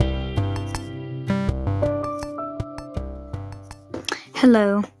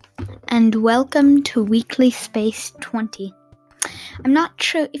Hello, and welcome to Weekly Space 20. I'm not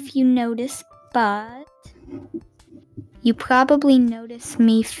sure if you noticed, but you probably noticed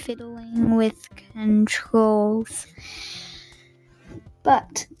me fiddling with controls.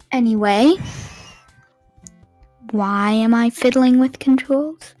 But anyway, why am I fiddling with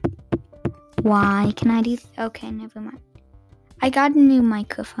controls? Why can I do Okay, never mind. I got a new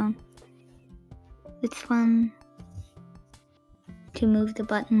microphone. It's fun to move the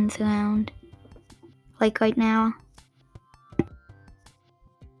buttons around, like right now.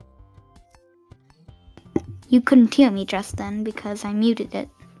 You couldn't hear me just then because I muted it.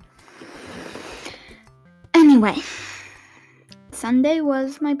 Anyway, Sunday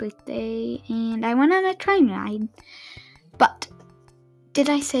was my birthday and I went on a train ride. But did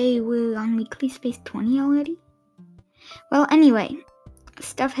I say we're on Weekly Space 20 already? Well, anyway,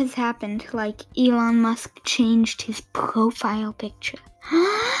 stuff has happened, like Elon Musk changed his profile picture.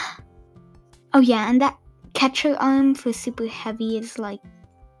 Oh yeah, and that catcher arm for Super Heavy is like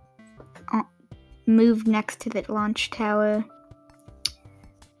moved next to the launch tower.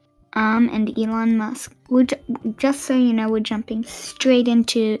 And Elon Musk, just so you know, we're jumping straight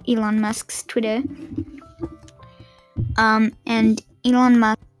into Elon Musk's Twitter. And Elon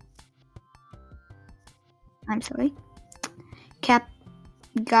Musk, Cap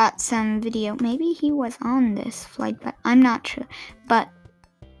got some video. Maybe he was on this flight, but I'm not sure. But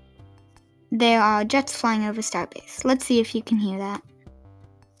there are jets flying over Starbase. Let's see if you can hear that.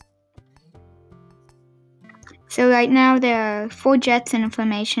 So right now there are 4 jets in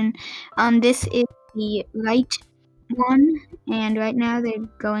formation. This is the right one, and right now they're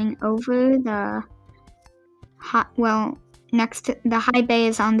going over the next to the high bay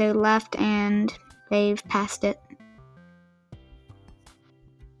is on their left, and they've passed it.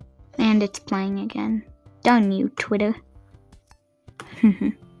 And it's playing again. Darn you, Twitter.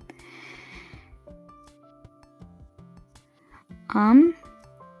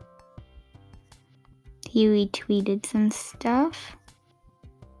 He retweeted some stuff.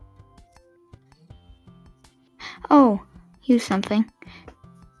 Oh, here's something.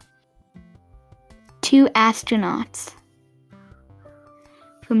 2 astronauts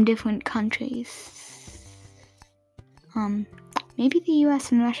from different countries. Maybe the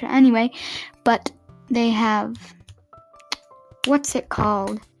US and Russia. Anyway, but they have, what's it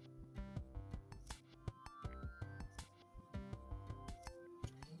called?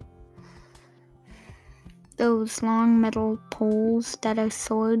 Those long metal poles that are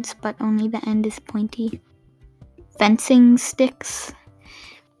swords, but only the end is pointy. Fencing sticks.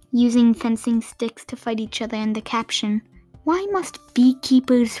 Using fencing sticks to fight each other, and the caption, "Why must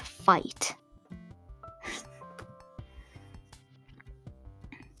beekeepers fight?"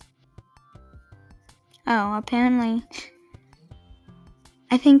 Oh, apparently,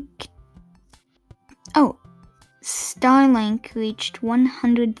 I think, Starlink reached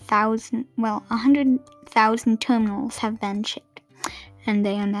 100,000 terminals have been shipped, and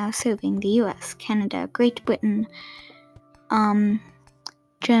they are now serving the US, Canada, Great Britain,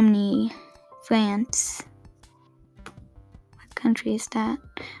 Germany, France. What country is that?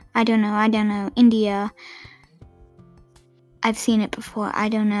 I don't know. India. I've seen it before. I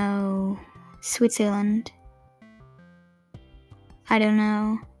don't know. Switzerland. I don't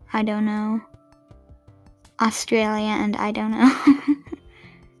know. Australia, and I don't know.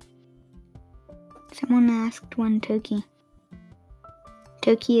 Someone asked when Turkey.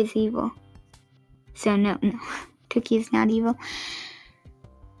 Turkey is evil. So no. Turkey is not evil.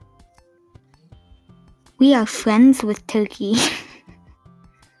 We are friends with Turkey.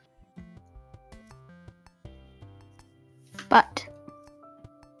 But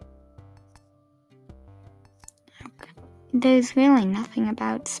there's really nothing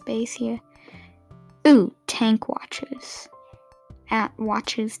about space here. Ooh, tank watchers. At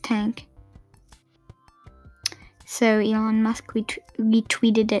Watchers Tank. So Elon Musk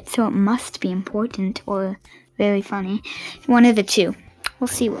retweeted it, so it must be important or very funny. One of the two. We'll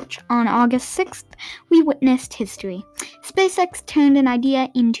see which. On August 6th, we witnessed history. SpaceX turned an idea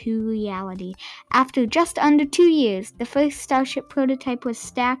into reality. After just under 2 years, the first Starship prototype was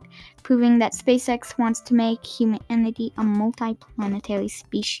stacked, proving that SpaceX wants to make humanity a multi-planetary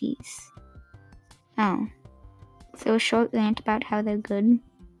species. Oh. So a short rant about how they're good.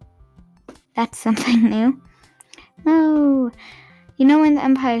 That's something new. Oh. You know, when the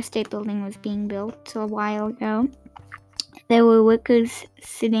Empire State Building was being built a while ago, there were workers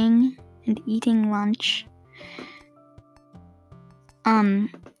sitting and eating lunch on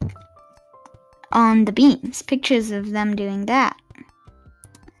the beams. Pictures of them doing that.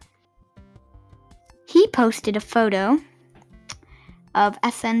 He posted a photo of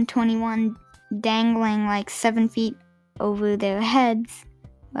SN21 dangling like 7 feet over their heads.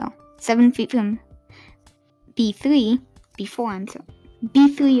 Well, 7 feet from B3, B4, I'm sorry.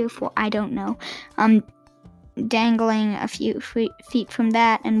 B3 or 4, I don't know. Dangling a few feet from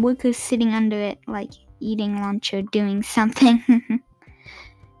that, and workers sitting under it, like eating lunch or doing something.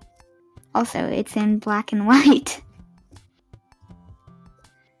 Also, it's in black and white.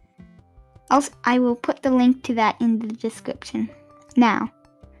 Also, I will put the link to that in the description. Now,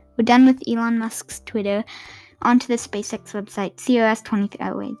 we're done with Elon Musk's Twitter. Onto the SpaceX website. CRS-23.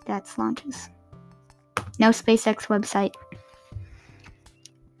 Oh wait, that's launches. No SpaceX website.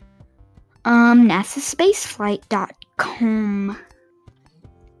 NASAspaceflight.com.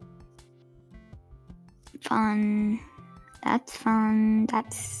 Fun. That's fun.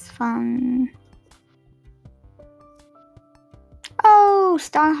 That's fun. Oh,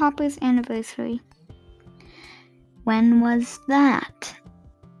 Starhopper's anniversary. When was that?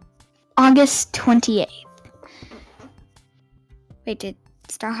 August 28th. Wait, did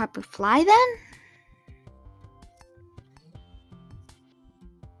Starhopper fly then?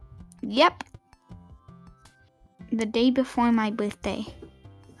 Yep. The day before my birthday.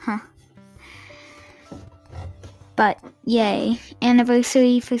 Huh. But, yay.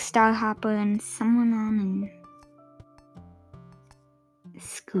 Anniversary for Starhopper and someone on a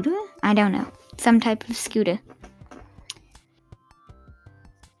scooter? I don't know. Some type of scooter.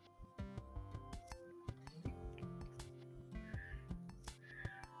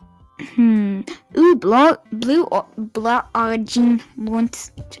 Ooh, Blue Origin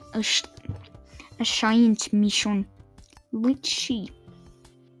launched a science mission. Let's see.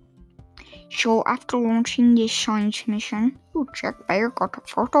 So after launching this science mission, Jack Bear got a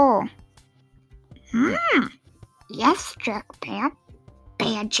photo. Yes, Jack Bear.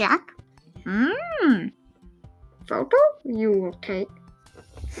 Bear Jack. Photo you will take.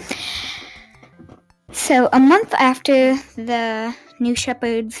 So, a month after the New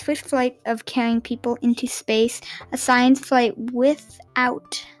Shepard's first flight of carrying people into space, a science flight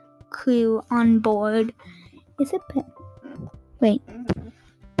without crew on board. Is it Wait.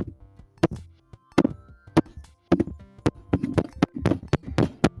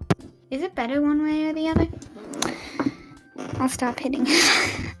 Is it better one way or the other? I'll stop hitting.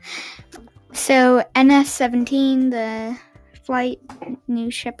 So, NS-17, the flight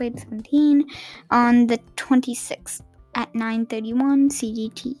New Shepard 17, on the 26th at 9:31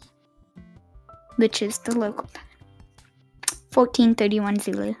 CDT, which is the local time. 14:31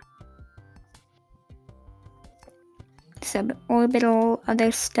 Zulu. Suborbital,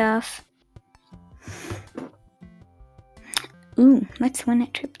 other stuff. Ooh, let's win a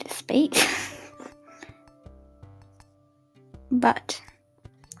trip to space. But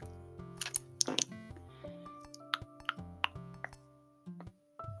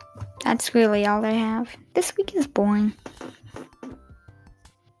that's really all I have. This week is boring.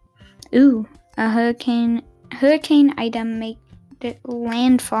 Ooh, a hurricane item made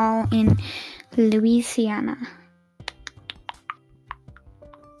landfall in Louisiana.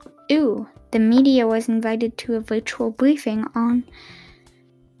 Ooh, the media was invited to a virtual briefing on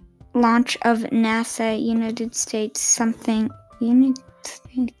launch of NASA United States.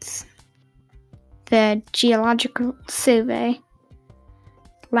 The Geological Survey.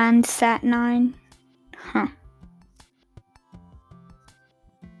 Landsat 9. Huh.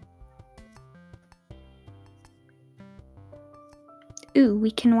 Ooh,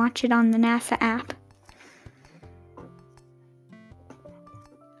 we can watch it on the NASA app.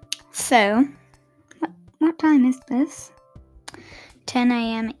 So, what time is this? 10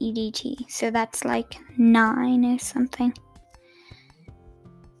 a.m. EDT. So that's like 9 or something.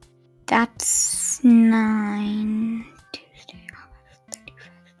 That's 9. Tuesday, August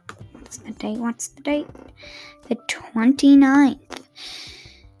 31st. What's the date? The 29th.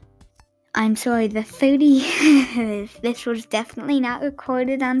 I'm sorry, the 30th. This was definitely not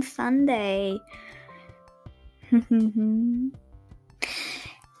recorded on Sunday.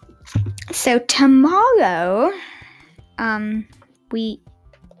 So tomorrow, we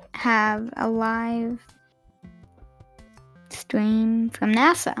have a live stream from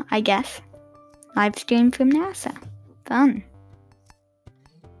NASA, I guess. Live stream from NASA. Fun.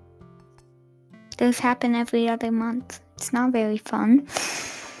 Those happen every other month. It's not very fun.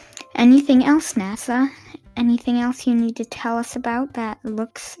 Anything else, NASA? Anything else you need to tell us about that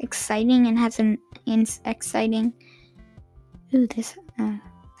looks exciting and has an exciting... Ooh, this...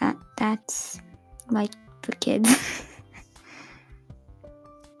 that's like for kids.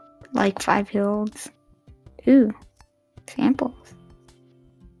 Like 5-year-olds. Ooh. Samples.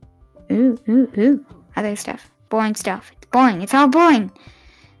 Ooh. Other stuff. Boring stuff. boring. It's all boring.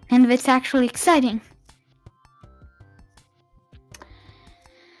 None of it's actually exciting.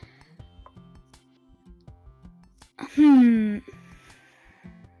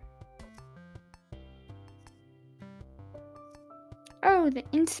 Oh, the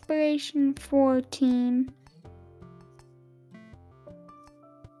Inspiration 4 team.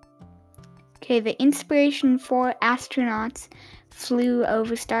 Okay, the Inspiration 4 astronauts flew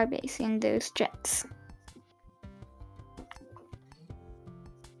over Starbase in those jets.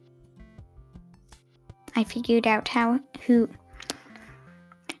 I figured out who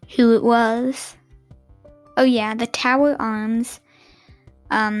it was. Oh yeah, the tower arms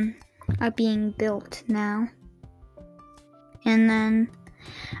are being built now. And then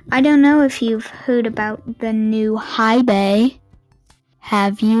I don't know if you've heard about the new high bay.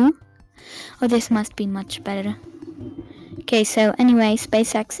 Have you? Oh, this must be much better. Okay, so anyway,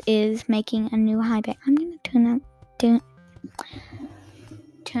 SpaceX is making a new high bay. I'm gonna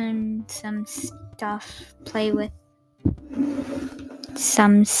turn some stuff, play with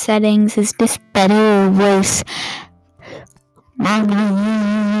some settings. Is this better or worse?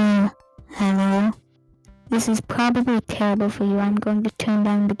 Hello? This is probably terrible for you. I'm going to turn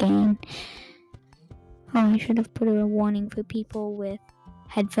down the gain. Oh, I should have put a warning for people with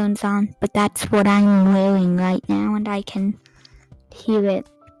headphones on, but that's what I'm wearing right now, and I can hear it.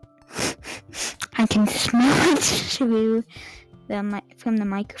 I can smell it through from the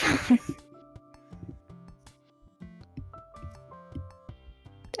microphone.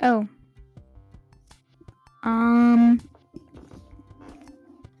 Oh.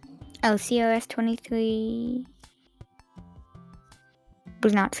 COS 23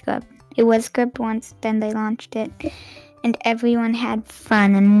 was not scrubbed. It was scrubbed once, then they launched it, and everyone had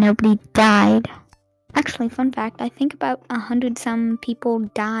fun and nobody died. Actually, fun fact, I think about 100 some people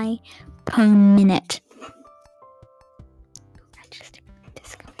die per minute. I just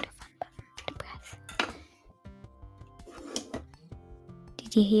discovered a fun button to press.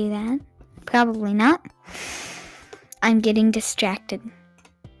 Did you hear that? Probably not. I'm getting distracted.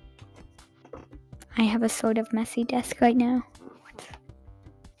 I have a sort of messy desk right now.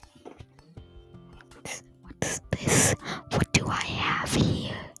 What's this? What do I have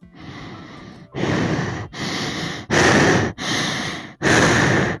here?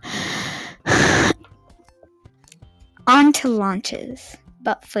 On to launches,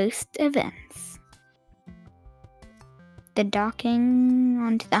 but first events. The docking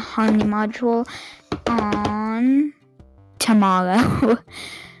onto the Harmony module on tomorrow.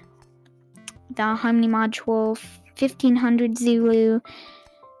 The Harmony module 1500 Zulu.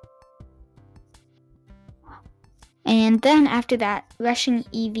 And then after that, Russian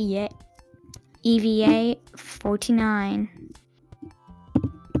EVA 49.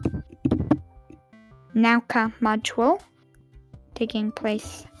 Nauka module, taking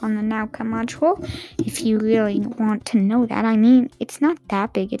place on the Nauka module. If you really want to know that, I mean, it's not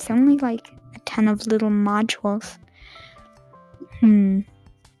that big. It's only like a ton of little modules.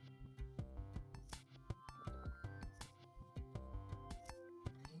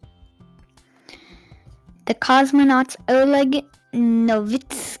 The cosmonauts Oleg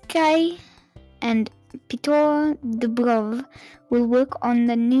Novitsky and Pyotr Dubrov will work on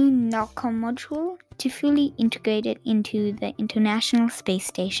the new Nauka module to fully integrate it into the International Space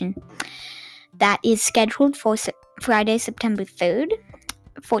Station. That is scheduled for Friday, September 3rd,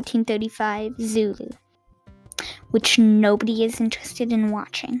 1435 Zulu, which nobody is interested in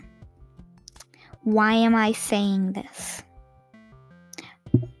watching. Why am I saying this?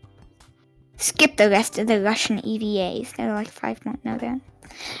 Skip the rest of the Russian EVAs. There are like 5 more. No, there.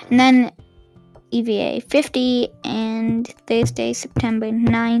 And then EVA 50 and Thursday, September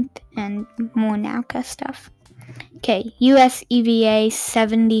 9th, and more Nauka stuff. Okay, US EVA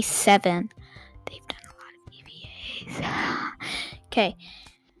 77. They've done a lot of EVAs. Okay.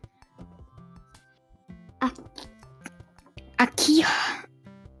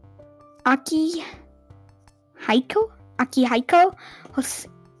 Akihiko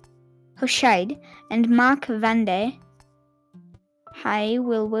Hoshide and Mark Vande Hai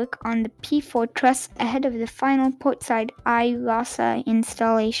will work on the P4 truss ahead of the final portside IRASA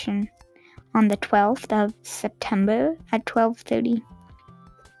installation on the 12th of September at 12:30.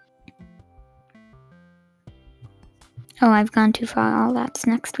 Oh, I've gone too far. All that's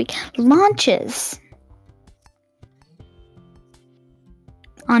next week. Launches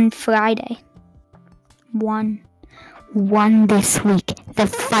on Friday. One this week. The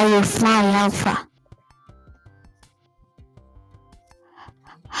Firefly Alpha.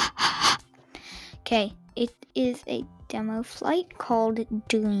 Okay, it is a demo flight called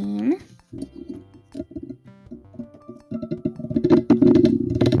Dream.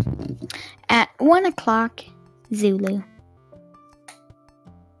 1 o'clock Zulu.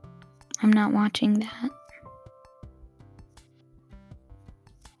 I'm not watching that.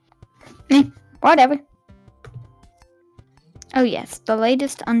 Whatever. Oh yes, the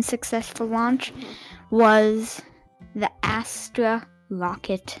latest unsuccessful launch was the Astra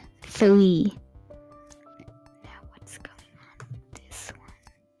Rocket 3. Now what's going on with this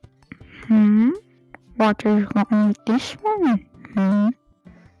one? What is wrong with this one?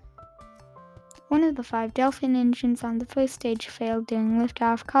 One of the 5 Delphin engines on the first stage failed during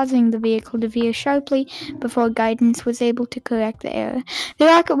liftoff, causing the vehicle to veer sharply before guidance was able to correct the error. The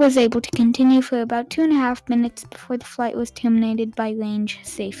rocket was able to continue for about 2.5 minutes before the flight was terminated by range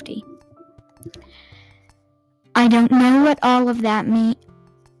safety. I don't know what all of that means,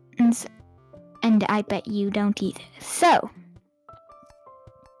 and I bet you don't either. So,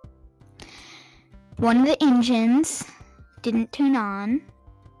 one of the engines didn't turn on.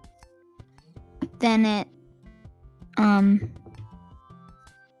 Then it,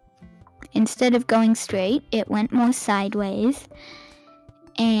 instead of going straight, it went more sideways,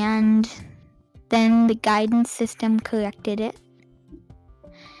 and then the guidance system corrected it,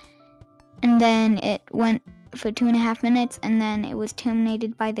 and then it went for 2.5 minutes, and then it was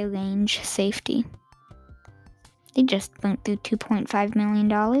terminated by the range safety. They just went through $2.5 million.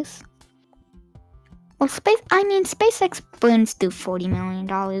 Well, SpaceX burns through $40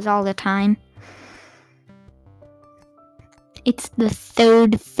 million all the time. It's the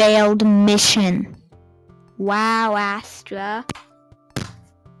 3rd failed mission. Wow, Astra.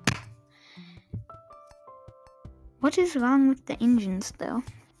 What is wrong with the engines, though?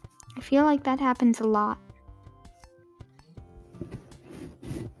 I feel like that happens a lot.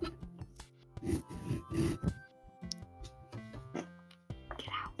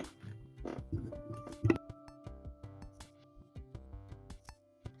 Get out.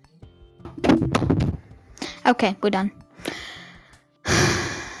 Okay, we're done.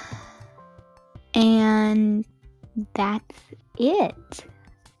 And that's it.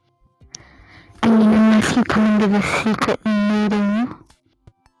 I mean, unless you come into the secret meeting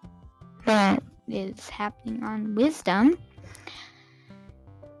that is happening on Wisdom.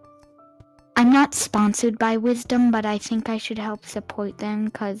 I'm not sponsored by Wisdom, but I think I should help support them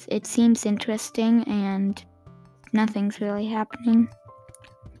because it seems interesting and nothing's really happening.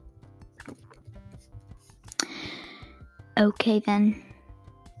 Okay then.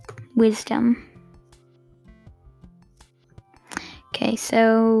 Wisdom. Okay,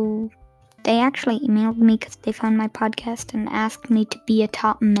 so they actually emailed me because they found my podcast and asked me to be a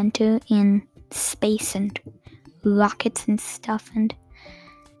top mentor in space and rockets and stuff. And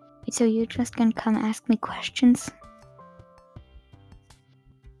wait, so you're just gonna come ask me questions?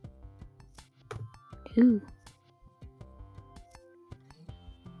 Ooh.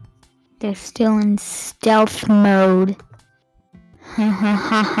 They're still in stealth mode.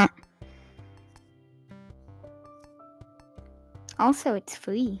 Also, it's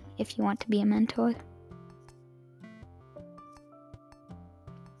free if you want to be a mentor.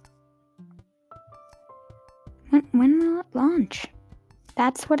 When will it launch?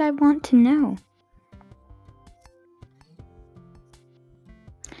 That's what I want to know.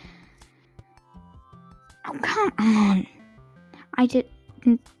 Oh, come on. I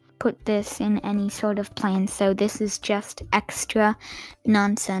didn't put this in any sort of plan, so this is just extra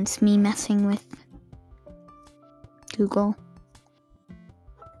nonsense, me messing with Google.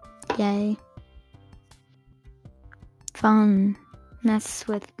 Yay. Fun. Mess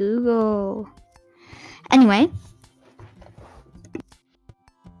with Google. Anyway.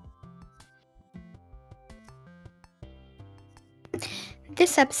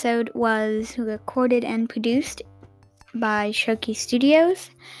 This episode was recorded and produced by Shoki Studios.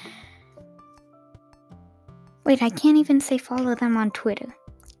 Wait, I can't even say follow them on Twitter.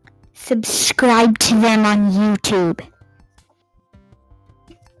 Subscribe to them on YouTube.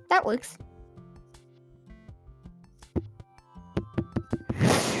 That works.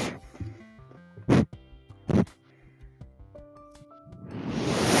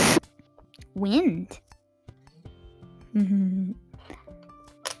 Wind.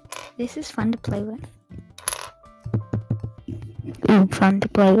 This is fun to play with. Ooh, fun to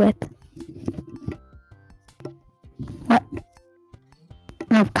play with. What?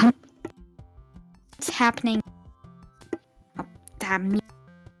 No, come. What's happening? Oh, damn me.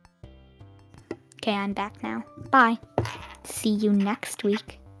 Okay, I'm back now. Bye. See you next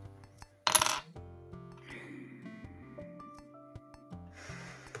week.